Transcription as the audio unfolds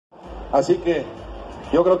Así que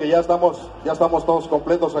yo creo que ya estamos todos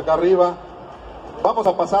completos acá arriba. Vamos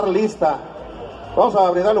a pasar lista. Vamos a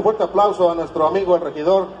brindarle un fuerte aplauso a nuestro amigo el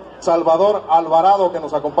regidor Salvador Alvarado, que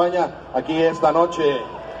nos acompaña aquí esta noche.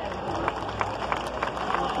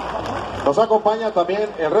 Nos acompaña también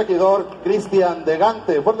el regidor Cristian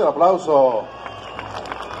Degante. Fuerte el aplauso.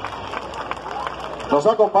 Nos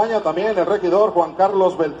acompaña también el regidor Juan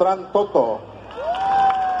Carlos Beltrán Toto.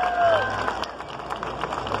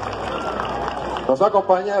 Nos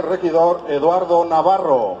acompaña el regidor Eduardo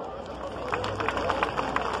Navarro.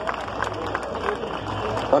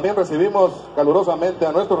 También recibimos calurosamente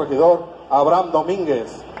a nuestro regidor Abraham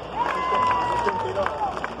Domínguez.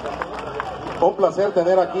 Un placer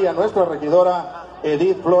tener aquí a nuestra regidora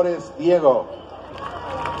Edith Flores Diego.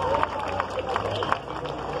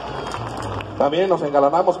 También nos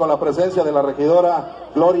engalanamos con la presencia de la regidora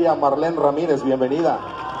Gloria Marlene Ramírez. Bienvenida.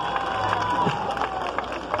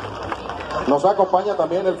 Nos acompaña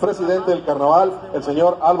también el presidente del Carnaval, el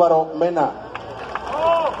señor Álvaro Mena.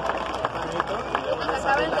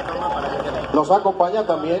 Nos acompaña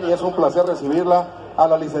también, y es un placer recibirla, a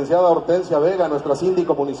la licenciada Hortensia Vega, nuestra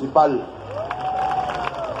síndico municipal.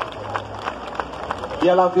 Y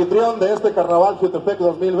al anfitrión de este Carnaval Jiutepec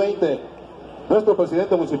 2020, nuestro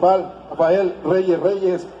presidente municipal, Rafael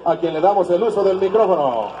Reyes, a quien le damos el uso del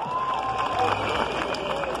micrófono.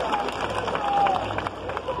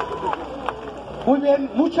 Muy bien,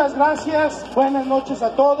 muchas gracias, buenas noches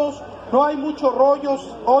a todos. No hay muchos rollos,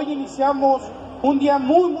 hoy iniciamos un día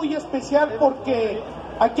muy especial porque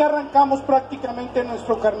aquí arrancamos prácticamente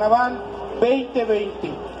nuestro Carnaval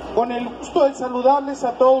 2020. Con el gusto de saludarles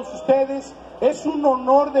a todos ustedes, es un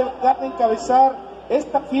honor de verdad encabezar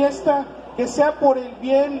esta fiesta, que sea por el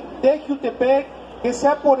bien de Jiutepec, que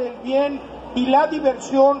sea por el bien y la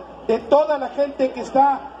diversión de toda la gente que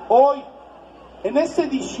está hoy en esta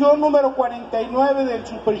edición número 49 del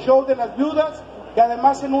Super Show de las Viudas, que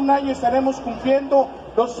además en un año estaremos cumpliendo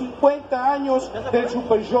los 50 años del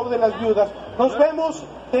Super Show de las Viudas. Nos vemos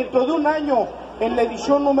dentro de un año en la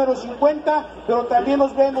edición número 50, pero también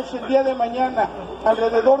nos vemos el día de mañana,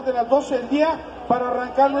 alrededor de las 12 del día, para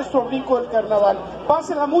arrancar nuestro brinco del Carnaval.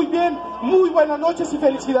 Pásenla muy bien, muy buenas noches y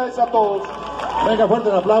felicidades a todos. Venga, fuerte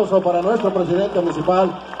el aplauso para nuestro presidente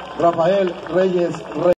municipal, Rafael Reyes.